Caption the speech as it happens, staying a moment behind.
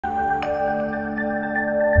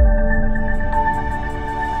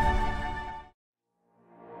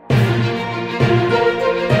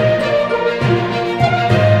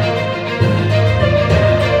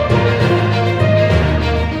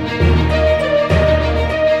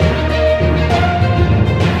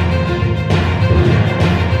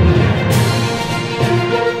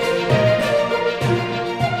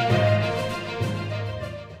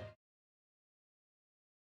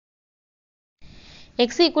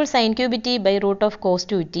x equals sin cube t by root of cos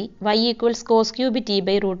 2t, y equals cos cube t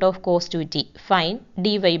by root of cos 2t. Find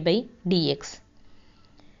dy by dx.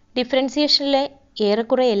 ഡിഫറൻസിയേഷനിലെ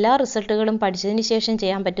ഏറെക്കുറെ എല്ലാ റിസൾട്ടുകളും പഠിച്ചതിന് ശേഷം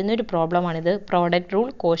ചെയ്യാൻ പറ്റുന്ന ഒരു പ്രോബ്ലമാണിത്. Product rule,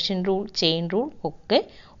 quotient rule, chain rule ഒക്കെ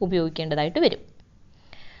ഉപയോഗിക്കേണ്ടതായിട്ട് വരും.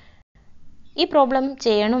 ഈ പ്രോബ്ലം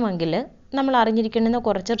ചെയ്യണമെങ്കിൽ നമ്മൾ അറിഞ്ഞിരിക്കുന്ന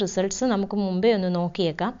കുറച്ച് റിസൾട്ട്സ് നമുക്ക് മുമ്പേ ഒന്ന്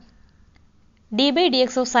നോക്കിയേക്കാം. D by D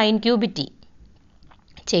X of sine cube T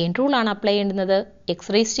chain റൂളാണ് apply ചെയ്യുന്നത്.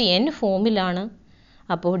 x⁻n ഫോമിലാണ്.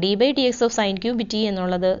 അപ്പോൾ D by D X of sine cube T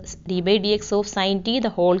എന്നുള്ളത് D by D X of sine t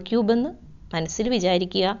the whole cube എന്ന് മനസ്സിൽ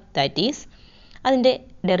വിചാരിക്കുക. ദാറ്റ് ഈസ് അതിൻ്റെ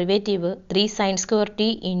derivative 3 sin square t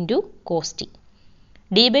into cos T.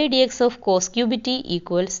 D by D X of cos cube T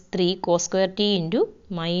equals 3 cos square t into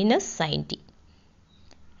minus sine t.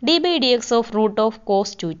 D by D X of root of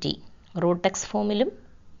cos 2t root X ഫോമിലും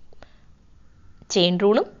chain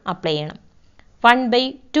റൂളും apply ചെയ്യണം. 1 by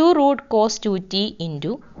 2 root cos 2t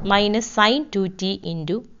into minus sin 2t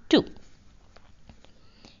into 2.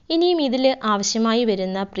 ഇനിയും ഇതിൽ ആവശ്യമായി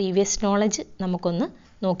വരുന്ന previous knowledge നമുക്കൊന്ന്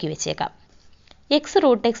നോക്കി വെച്ചേക്കാം. x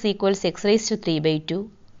root x equals x raised to 3 by 2,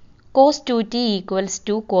 cos 2t equals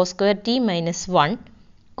 2 cos square t minus 1,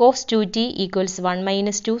 cos 2t equals 1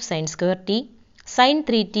 minus 2 sin square t, sin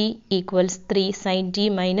 3t equals 3 sin t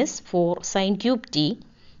minus 4 sin cube t,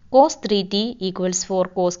 cos 3t equals 4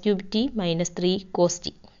 cos cube t minus 3 cos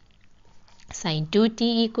t. sin 2t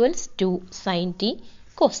equals 2 sin t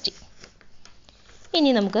cos t.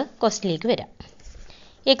 ഇനി നമുക്ക് ക്വസ്റ്റ്യനിലേക്ക് വരാം.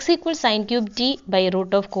 x equals sin cube t by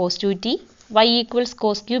root of cos 2t, y equals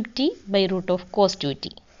cos cube t by root of cos 2t.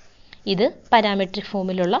 ഇത് parametric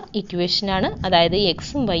ഫോമിലുള്ള ഇക്വേഷനാണ്. അതായത്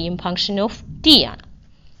എക്സും വൈയും function of t ആണ്.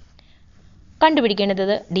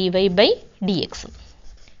 കണ്ടുപിടിക്കേണ്ടത് dy by dxും.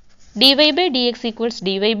 dy by dx equals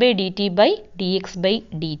dy by dt by dx by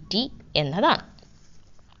dt എന്നതാണ്.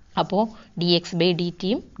 അപ്പോൾ dx by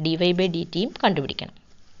dtയും dy by dtയും കണ്ടുപിടിക്കണം.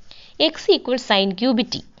 x equals sin cube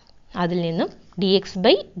t, അതിൽ നിന്നും dx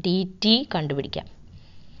by dt കണ്ടുപിടിക്കാം.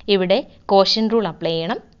 ഇവിടെ ക്വോഷ്യന്റ് റൂൾ അപ്ലൈ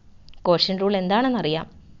ചെയ്യണം. ക്വോഷ്യന്റ് റൂൾ എന്താണെന്നറിയാം.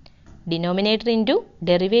 Denominator into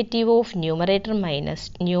derivative of numerator minus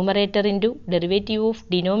numerator into derivative of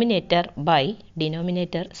denominator by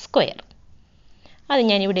denominator square. അത്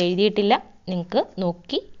ഞാനിവിടെ എഴുതിയിട്ടില്ല, നിങ്ങൾക്ക്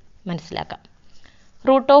നോക്കി മനസ്സിലാക്കാം.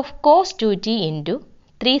 Root of cos 2t into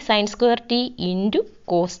 3 sin square t into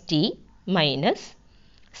cos T minus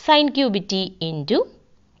sine cube T into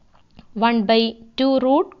 1 by 2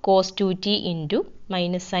 root cos 2t into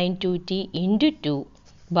minus sign 2t into 2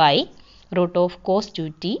 by root of cos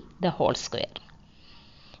 2t the whole square.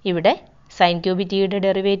 ഇവിടെ sine cube ടിയുടെ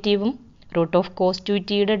ഡെറിവേറ്റീവും root of cos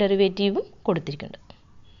 2tയുടെ ഡെറിവേറ്റീവും കൊടുത്തിരിക്കുന്നുണ്ട്.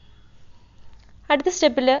 അടുത്ത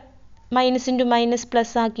സ്റ്റെപ്പിൽ minus into minus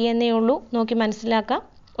plus ആക്കിയെന്നേ ഉള്ളൂ. നോക്കി മനസ്സിലാക്കാം.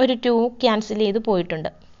 ഒരു 2 ക്യാൻസൽ ചെയ്ത് പോയിട്ടുണ്ട്.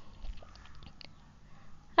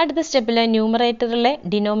 അടുത്ത സ്റ്റെപ്പിൽ ന്യൂമറേറ്ററിലെ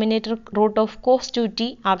denominator root of cos 2t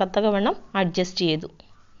ആകത്തക്കവണ്ണം adjust ചെയ്തു.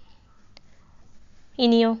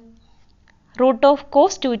 ഇനിയോ root of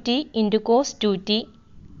cos 2t into cos 2t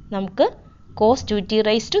നമുക്ക് cos 2t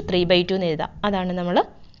raise to 3 by 2 എന്ന് എഴുതാം. അതാണ് നമ്മൾ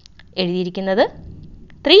എഴുതിയിരിക്കുന്നത്.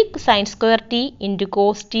 3 sin square t into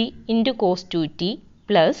cos t into cos 2t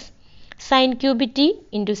plus sin cube t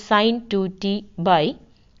into sin 2t by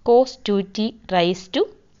cos 2t raised to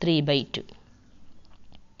 3 by 2.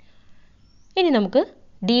 ഇനി നമുക്ക്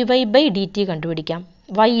dy by dt കണ്ടുപിടിക്കാം.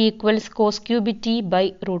 y equals cos cube t by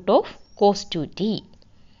root of cos 2t.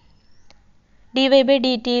 dy by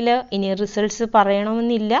dtയിൽ ഇനി results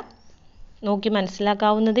പറയണമെന്നില്ല, നോക്കി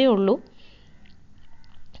മനസ്സിലാക്കാവുന്നതേ ഉള്ളൂ.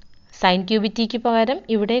 Sine cube tick പകരം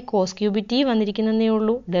ഇവിടെ cos cube T വന്നിരിക്കുന്നതേ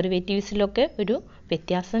ഉള്ളൂ. ഡെറിവേറ്റീവ്സിലൊക്കെ ഒരു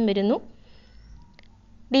വ്യത്യാസം വരുന്നു.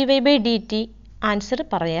 dy by dt ആൻസർ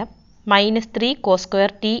പറയാം. Minus 3 cos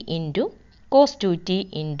square t into cos 2t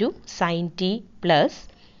into sine t plus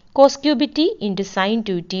cos cube T into sine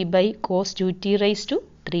 2t by cos 2t raise to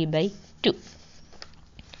 3 by 2.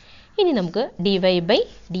 ഇനി നമുക്ക് dy by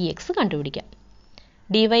dx കണ്ടുപിടിക്കാം.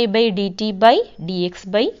 dy by dt by dx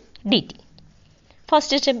by dt.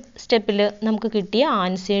 First സ്റ്റെപ്പിൽ നമുക്ക് കിട്ടിയ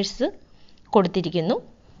answers കൊടുത്തിരിക്കുന്നു.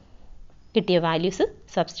 കിട്ടിയ values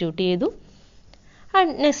substitute ചെയ്തു.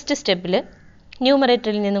 Next സ്റ്റെപ്പിൽ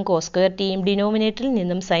ന്യൂമറേറ്ററിൽ നിന്നും കോസ് സ്ക്വയർ ടിയും ഡിനോമിനേറ്ററിൽ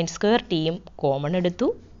നിന്നും സൈൻ സ്ക്വയർ ടിയും കോമൺ എടുത്തു.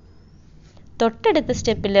 തൊട്ടടുത്ത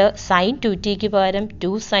സ്റ്റെപ്പിൽ സൈൻ 2tക്ക് പകരം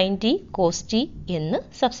 2 sin t കോസ് ടി എന്ന്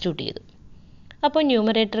സബ്സ്റ്റിറ്റ്യൂട്ട് ചെയ്തു. അപ്പോൾ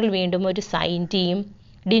ന്യൂമറേറ്ററിൽ വീണ്ടും ഒരു സൈൻ ടിയും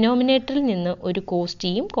ഡിനോമിനേറ്ററിൽ നിന്ന് ഒരു കോസ്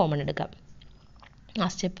ടിയും കോമൺ എടുക്കാം. ആ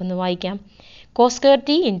സ്റ്റെപ്പ് ഒന്ന് വായിക്കാം. cos square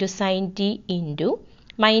t into sin t into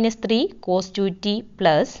minus 3 cos 2t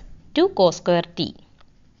plus 2 cos square t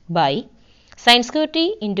by sin square t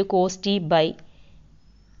into cos t by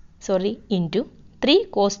into 3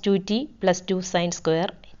 cos 2t plus 2 sin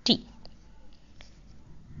square t.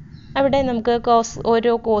 അവിടെ നമുക്ക്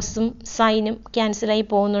ഓരോ കോസും സൈനും ക്യാൻസലായി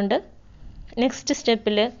പോകുന്നുണ്ട്. Next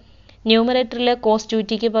സ്റ്റെപ്പിൽ ന്യൂമറേറ്ററിൽ cos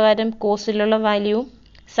 2tക്ക് പകരം കോസിലുള്ള വാല്യൂവും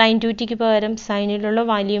sin 2tക്ക് പകരം സൈനിലുള്ള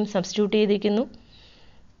വാല്യൂവും substitute ചെയ്തിരിക്കുന്നു.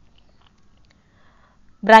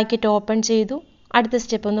 Bracket open ചെയ്തു. അടുത്ത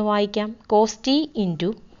സ്റ്റെപ്പ് ഒന്ന് വായിക്കാം. cos t into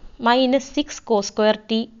 -6 cos square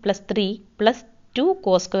t plus 3 plus 2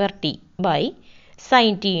 cos square t by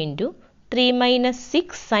sin t into 3 -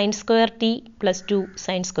 6 sin square t plus 2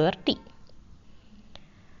 sin square t.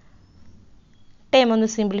 Term ഒന്ന്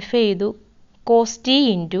സിംപ്ലിഫൈ ചെയ്തു. cos t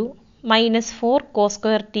into -4 cos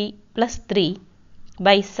square t plus 3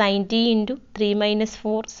 by sin t into 3 -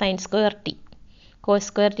 4 sin square t. cos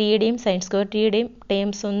square tയുടെയും sin square tയുടെയും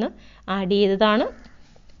terms ഒന്ന് add ചെയ്തതാണ്.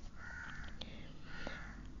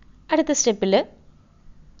 അടുത്ത സ്റ്റെപ്പിൽ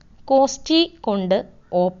cos t കൊണ്ട്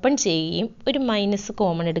open ചെയ്യുകയും ഒരു minus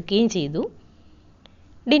common എടുക്കുകയും ചെയ്തു.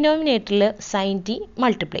 ഡിനോമിനേറ്ററിൽ sin t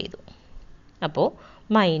മൾട്ടിപ്ലൈ ചെയ്തു. അപ്പോൾ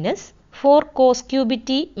 -4 cos cube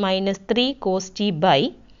t - 3 cos t by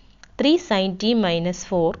 3 sin t -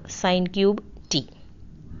 4 sin cube t.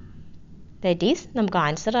 That is നമുക്ക്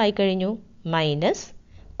ആൻസർ ആയി കഴിഞ്ഞു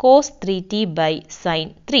 -cos 3t by sin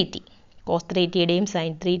 3t. cos 3tയുടെയും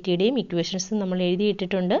sin 3tയുടെയും equations നമ്മൾ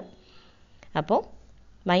എഴുതിയിട്ടിട്ടുണ്ട്. അപ്പോൾ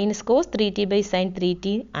 -cos 3t by sin 3t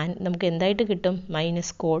നമുക്ക് എന്തായിട്ട് കിട്ടും?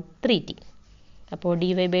 -cot 3t. അപ്പോൾ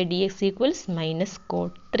dy/dx equals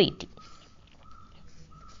 -cot 3t.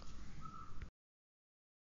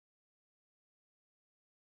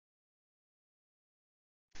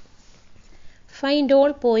 Find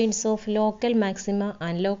all points of local maxima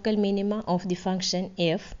and local minima of the function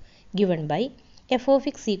f given by f of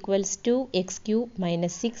x equals 2x cube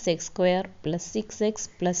minus 6x square plus 6x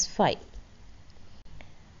plus 5.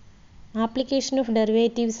 Application of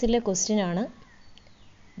ഡെറിവേറ്റീവ്സിലെ question ആണ്.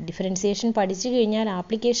 Differentiation പഠിച്ചു കഴിഞ്ഞാൽ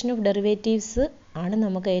application of derivatives ആണ്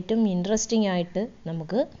നമുക്ക് ഏറ്റവും interesting ആയിട്ട്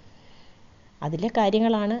നമുക്ക് അതിലെ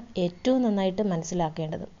കാര്യങ്ങളാണ് ഏറ്റവും നന്നായിട്ട്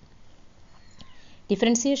മനസ്സിലാക്കേണ്ടത്.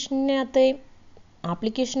 ഡിഫറൻസിയേഷനകത്തെയും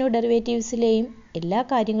ആപ്ലിക്കേഷൻ ഓഫ് ഡെറിവേറ്റീവ്സിലെയും എല്ലാ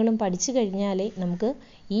കാര്യങ്ങളും പഠിച്ചു കഴിഞ്ഞാലേ നമുക്ക്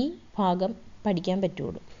ഈ ഭാഗം പഠിക്കാൻ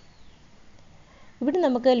പറ്റുള്ളൂ. ഇവിടെ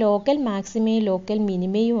നമുക്ക് ലോക്കൽ മാക്സിമയും ലോക്കൽ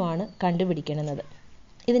മിനിമയുമാണ് കണ്ടുപിടിക്കുന്നത്.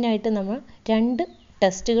 ഇതിനായിട്ട് നമ്മൾ 2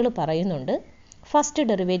 ടെസ്റ്റുകൾ പറയുന്നുണ്ട്. ഫസ്റ്റ്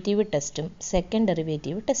ഡെറിവേറ്റീവ് ടെസ്റ്റും സെക്കൻഡ്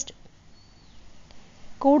ഡെറിവേറ്റീവ് ടെസ്റ്റും.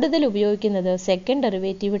 കൂടുതൽ ഉപയോഗിക്കുന്നത് സെക്കൻഡ്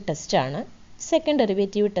ഡെറിവേറ്റീവ് ടെസ്റ്റാണ്. സെക്കൻഡ്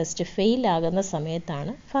ഡെറിവേറ്റീവ് ടെസ്റ്റ് ഫെയിൽ ആകുന്ന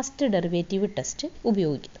സമയത്താണ് ഫസ്റ്റ് ഡെറിവേറ്റീവ് ടെസ്റ്റ്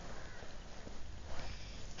ഉപയോഗിക്കുന്നത്.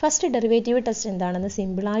 ഫസ്റ്റ് ഡെറിവേറ്റീവ് ടെസ്റ്റ് എന്താണെന്ന്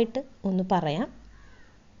സിമ്പിളായിട്ട് ഒന്ന് പറയാം.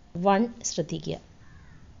 1 ശ്രദ്ധിക്കുക.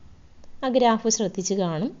 ആ ഗ്രാഫ് ശ്രദ്ധിച്ച്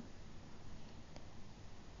കാണും.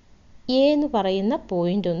 എ എന്ന് പറയുന്ന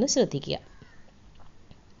പോയിൻ്റ് ഒന്ന് ശ്രദ്ധിക്കുക.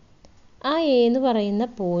 ആ എ എന്ന് പറയുന്ന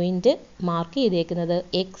പോയിൻ്റ് മാർക്ക് ചെയ്തേക്കുന്നത്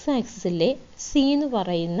എക്സ് ആക്സിസിലെ സി എന്ന്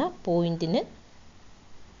പറയുന്ന പോയിൻറ്റിന്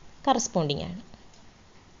കറസ്പോണ്ടിങ് ആണ്.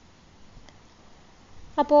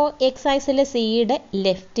 അപ്പോൾ എക്സ് ആക്സിസിലെ സിയുടെ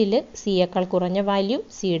ലെഫ്റ്റിൽ സിയേക്കാൾ കുറഞ്ഞ വാല്യൂ,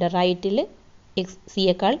 സിയുടെ റൈറ്റിൽ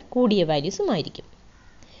സിയേക്കാൾ കൂടിയ വാല്യൂസും ആയിരിക്കും.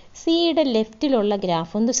 സിയുടെ ലെഫ്റ്റിലുള്ള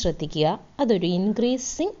ഗ്രാഫ് ഒന്ന് ശ്രദ്ധിക്കുക. അതൊരു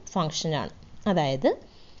ഇൻക്രീസിങ് ഫംഗ്ഷനാണ്. അതായത്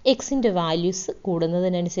എക്സിൻ്റെ വാല്യൂസ്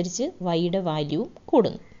കൂടുന്നതിനനുസരിച്ച് വൈയുടെ വാല്യൂവും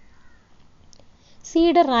കൂടുന്നു.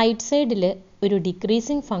 സിയുടെ റൈറ്റ് സൈഡിൽ ഒരു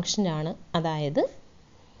ഡിക്രീസിങ് ഫംഗ്ഷനാണ്. അതായത്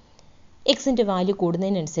എക്സിൻ്റെ വാല്യൂ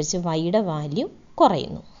കൂടുന്നതിനനുസരിച്ച് വൈയുടെ വാല്യൂ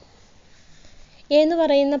കുറയുന്നു. എന്ന്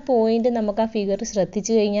പറയുന്ന പോയിൻ്റ് നമുക്ക് ആ ഫിഗർ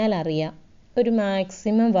ശ്രദ്ധിച്ചു കഴിഞ്ഞാൽ അറിയാം, ഒരു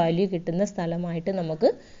മാക്സിമം വാല്യൂ കിട്ടുന്ന സ്ഥലമായിട്ട് നമുക്ക്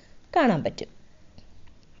കാണാൻ പറ്റും.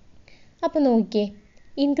 അപ്പോൾ നോക്കിയേ,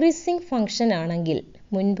 ഇൻക്രീസിങ് ഫംഗ്ഷൻ ആണെങ്കിൽ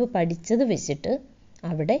മുൻപ് പഠിച്ചത് വെച്ചിട്ട്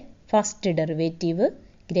അവിടെ ഫസ്റ്റ് ഡെറിവേറ്റീവ്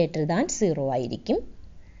ഗ്രേറ്റർ ദാൻ 0 ആയിരിക്കും.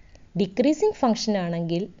 ഡിക്രീസിങ് ഫംഗ്ഷൻ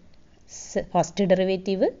ആണെങ്കിൽ ഫസ്റ്റ്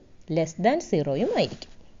ഡെറിവേറ്റീവ് ലെസ് ദാൻ 0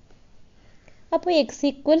 ആയിരിക്കും. അപ്പോൾ എക്സ്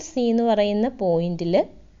ഈക്വൽ സി എന്ന് പറയുന്ന പോയിന്റിൽ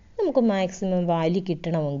നമുക്ക് മാക്സിമം വാല്യൂ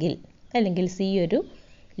കിട്ടണമെങ്കിൽ, അല്ലെങ്കിൽ സി ഒരു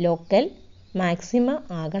ലോക്കൽ മാക്സിമ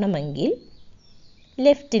ആകണമെങ്കിൽ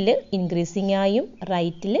ലെഫ്റ്റിൽ ഇൻക്രീസിങ് ആയും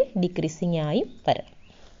റൈറ്റിൽ ഡിക്രീസിങ് ആയും വരണം.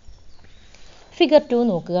 ഫിഗർ 2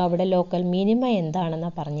 നോക്കുക. അവിടെ ലോക്കൽ മിനിമ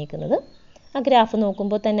എന്താണെന്നാണ് പറഞ്ഞേക്കുന്നത്. ആ ഗ്രാഫ്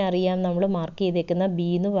നോക്കുമ്പോൾ തന്നെ അറിയാം, നമ്മൾ മാർക്ക് ചെയ്തേക്കുന്ന ബി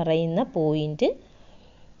എന്ന് പറയുന്ന പോയിൻ്റ്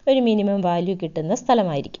ഒരു മിനിമം വാല്യൂ കിട്ടുന്ന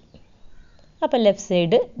സ്ഥലമായിരിക്കും. അപ്പോൾ ലെഫ്റ്റ്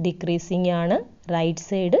സൈഡ് ഡിക്രീസിങ് ആണ്, റൈറ്റ്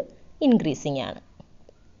സൈഡ് ഇൻക്രീസിങ് ആണ്.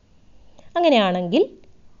 അങ്ങനെയാണെങ്കിൽ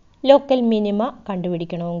ലോക്കൽ മിനിമ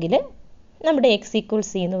കണ്ടുപിടിക്കണമെങ്കിൽ നമ്മുടെ എക്സ് ഈക്വൽ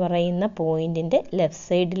സി എന്ന് പറയുന്ന പോയിൻറ്റിൻ്റെ ലെഫ്റ്റ്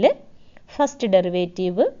സൈഡിൽ ഫസ്റ്റ്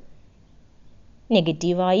ഡെറിവേറ്റീവ്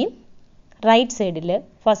നെഗറ്റീവായും റൈറ്റ് സൈഡിൽ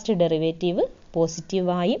ഫസ്റ്റ് ഡെറിവേറ്റീവ്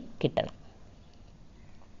പോസിറ്റീവായും കിട്ടണം.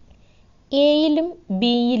 എയിലും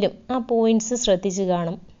ബിയിലും ആ പോയിൻറ്റ്സ് ശ്രദ്ധിച്ച്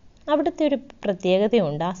കാണും. അവിടുത്തെ ഒരു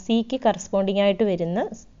പ്രത്യേകതയുണ്ട്. ആ സിക്ക് കറസ്പോണ്ടിങ് ആയിട്ട് വരുന്ന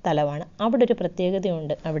സ്ഥലമാണ്. അവിടെ ഒരു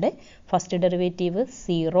പ്രത്യേകതയുണ്ട്. അവിടെ ഫസ്റ്റ് ഡെറിവേറ്റീവ്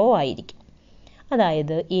 0 ആയിരിക്കും.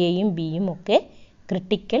 അതായത് എയും ബിയും ഒക്കെ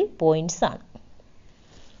ക്രിട്ടിക്കൽ പോയിൻറ്റ്സ് ആണ്.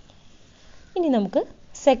 ഇനി നമുക്ക്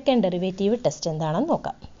സെക്കൻഡ് ഡെറിവേറ്റീവ് ടെസ്റ്റ് എന്താണെന്ന്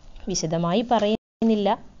നോക്കാം. വിശദമായി പറയുന്നില്ല.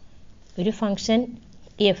 ഒരു ഫംഗ്ഷൻ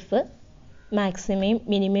എഫ് മാക്സിമയും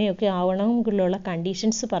മിനിമയും ഒക്കെ ആവണമെങ്കിലുള്ള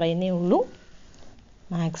കണ്ടീഷൻസ് പറയുന്നേ ഉള്ളൂ.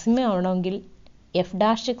 മാക്സിമം ആവണമെങ്കിൽ എഫ്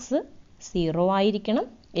ഡാഷ് എക്സ് 0 ആയിരിക്കണം,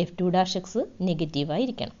 F to dash X negative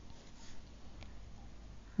ആയിരിക്കണം.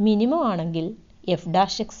 മിനിമം ആണെങ്കിൽ എഫ്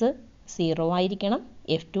ഡാഷ് എക്സ് 0 ആയിരിക്കണം,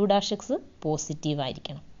 F to dash X positive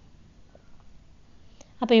ആയിരിക്കണം.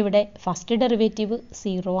 അപ്പോൾ ഇവിടെ ഫസ്റ്റ് ഡെറിവേറ്റീവ്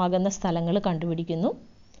 0 ആകുന്ന സ്ഥലങ്ങൾ കണ്ടുപിടിക്കുന്നു.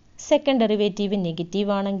 സെക്കൻഡ് ഡെറിവേറ്റീവ്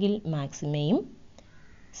നെഗറ്റീവ് ആണെങ്കിൽ മാക്സിമയും,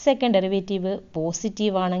 സെക്കൻഡ് ഡെറിവേറ്റീവ്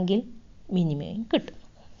പോസിറ്റീവ് ആണെങ്കിൽ മിനിമയും കിട്ടും.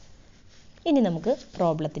 ഇനി നമുക്ക്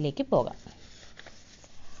പ്രോബ്ലത്തിലേക്ക് പോകാം.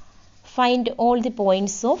 Find all the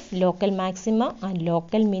points of local maxima and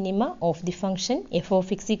local minima of the function f of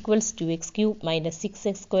x equals 2x cube minus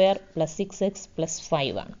 6x square plus 6x plus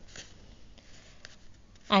 5 ആണ്.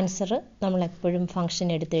 Answer നമ്മൾ എപ്പോഴും function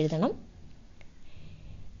എടുത്ത് എഴുതണം.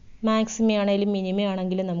 മാക്സിമ ആണെങ്കിലും മിനിമ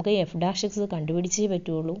ആണെങ്കിലും നമുക്ക് എഫ് ഡാഷ് എക്സ് കണ്ടുപിടിച്ചേ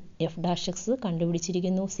പറ്റുള്ളൂ. F dash X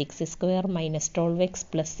കണ്ടുപിടിച്ചിരിക്കുന്നു 6 square minus 12x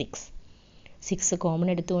plus 6. 6 common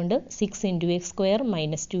എടുത്തുകൊണ്ട് 6 into X square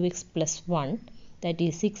minus 2x plus 1, that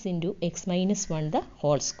is 6 into X minus 1 the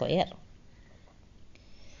whole square.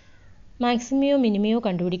 മാക്സിമയോ മിനിമയോ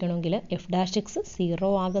കണ്ടുപിടിക്കണമെങ്കിൽ F dash X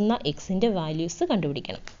 0 ആകുന്ന എക്സിൻ്റെ values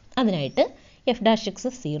കണ്ടുപിടിക്കണം. അതിനായിട്ട് F dash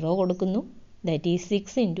X 0 കൊടുക്കുന്നു. That is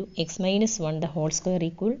 6 into X minus 1 the whole square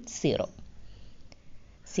equal 0.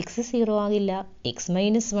 6 0 ആകില്ല. X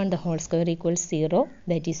minus 1 the whole square equal 0,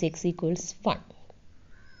 that is X equals 1.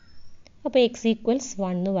 അപ്പോൾ X equals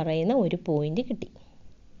 1 എന്ന് പറയുന്ന ഒരു പോയിൻ്റ് കിട്ടി.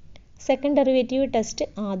 സെക്കൻഡ് ഡെറിവേറ്റീവ് ടെസ്റ്റ്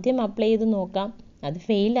ആദ്യം അപ്ലൈ ചെയ്ത് നോക്കാം. അത്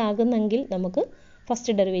ഫെയിൽ ആകുന്നെങ്കിൽ നമുക്ക്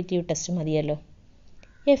ഫസ്റ്റ് ഡെറിവേറ്റീവ് ടെസ്റ്റ് മതിയല്ലോ.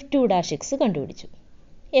 എഫ് ടു ഡാഷ് എക്സ് കണ്ടുപിടിച്ചു.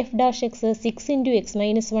 F dash X 6 into X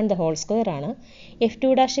minus 1 the whole square ആണ്. F to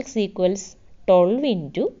dash X equals 12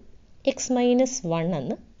 into X minus 1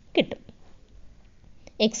 എന്ന് കിട്ടും.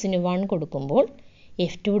 എക്സിന് 1 കൊടുക്കുമ്പോൾ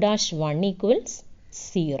F to dash 1 equals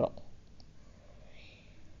 0.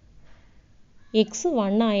 X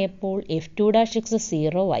 1 ആയപ്പോൾ എഫ് ടു ഡാഷ് എക്സ്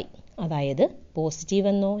 0 ആയി. അതായത് പോസിറ്റീവ്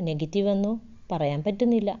എന്നോ നെഗറ്റീവ് എന്നോ പറയാൻ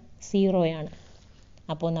പറ്റുന്നില്ല, 0 ആണ്.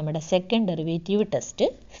 അപ്പോൾ നമ്മുടെ സെക്കൻഡ് ഡെറിവേറ്റീവ് ടെസ്റ്റ്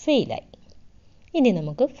ഫെയിലായി. ഇനി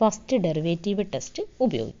നമുക്ക് ഫസ്റ്റ് ഡെറിവേറ്റീവ് ടെസ്റ്റ്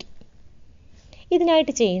ഉപയോഗിക്കാം.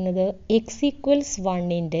 ഇതിനായിട്ട് ചെയ്യുന്നത് എക്സ് ഈക്വൽസ്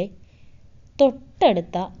 1ൻ്റെ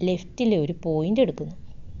തൊട്ടടുത്ത ലെഫ്റ്റിലെ ഒരു പോയിൻ്റ് എടുക്കുന്നു.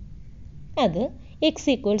 അത് എക്സ്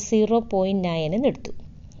ഈക്വൽസ് 0.9 എന്ന് എടുത്തു.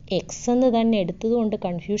 എക്സ് എന്ന് തന്നെ എടുത്തതുകൊണ്ട്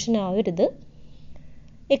കൺഫ്യൂഷൻ ആവരുത്.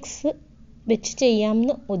 എക്സ് വെച്ച്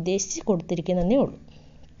ചെയ്യാമെന്ന് ഉദ്ദേശിച്ച് കൊടുത്തിരിക്കുന്നതേ ഉള്ളൂ.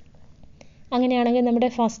 അങ്ങനെയാണെങ്കിൽ നമ്മുടെ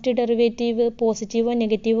ഫസ്റ്റ് ഡെറിവേറ്റീവ് പോസിറ്റീവോ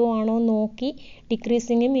നെഗറ്റീവോ ആണോ നോക്കി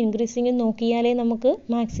ഡിക്രീസിങ്ങും ഇൻക്രീസിങ്ങും നോക്കിയാലേ നമുക്ക്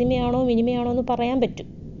മാക്സിമയാണോ മിനിമയാണോ എന്ന് പറയാൻ പറ്റും.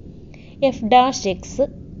 എഫ് ഡാഷ് എക്സ്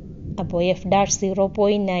അപ്പോൾ എഫ് ഡാഷ്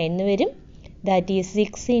 0.9 എന്ന് വരും. That is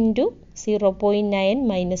 6 into 0.9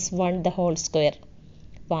 minus 1 the whole square.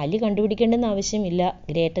 Value കണ്ടുപിടിക്കേണ്ടെന്ന് ആവശ്യമില്ല.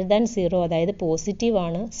 ഗ്രേറ്റർ ദാൻ 0 അതായത് പോസിറ്റീവ്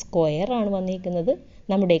ആണ്, സ്ക്വയർ ആണ് വന്നിരിക്കുന്നത്.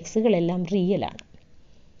 നമ്മുടെ എക്സുകളെല്ലാം റിയൽ ആണ്.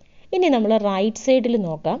 ഇനി നമ്മൾ റൈറ്റ് സൈഡിൽ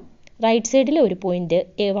നോക്കാം. റൈറ്റ് സൈഡിൽ ഒരു പോയിൻ്റ്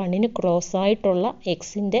A1ന് ക്രോസ് ആയിട്ടുള്ള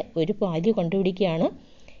എക്സിൻ്റെ ഒരു value കണ്ടുപിടിക്കുകയാണ്.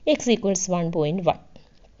 X equals 1.1.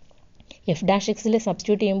 F dash എക്സിൽ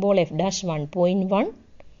സബ്സ്റ്റിറ്റ്യൂട്ട് ചെയ്യുമ്പോൾ F dash 1.1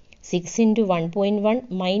 6 into 1.1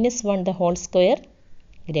 minus 1 the whole square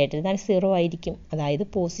greater than 0 ആയിരിക്കും, അതായത്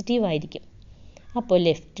പോസിറ്റീവ് ആയിരിക്കും. അപ്പോൾ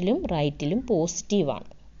ലെഫ്റ്റിലും റൈറ്റിലും പോസിറ്റീവാണ്.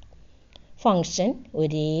 ഫങ്ഷൻ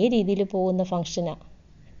ഒരേ രീതിയിൽ പോകുന്ന ഫങ്ഷനാണ്,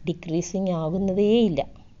 ഡിക്രീസിങ് ആകുന്നതേയില്ല.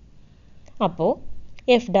 അപ്പോൾ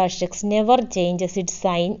F dash X never changes it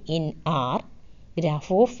sign in R.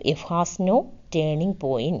 Graph of F has no turning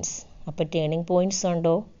points. അപ്പോൾ ടേണിംഗ് പോയിൻറ്റ്സ്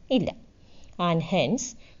ഉണ്ടോ? ഇല്ല. And hence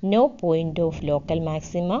no point of local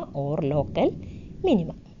maxima or local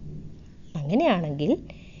minima. അങ്ങനെയാണെങ്കിൽ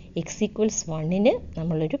എക്സ് ഈക്വൽസ് 1ന്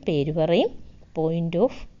നമ്മളൊരു പേര് പറയും, point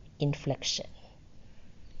of inflection.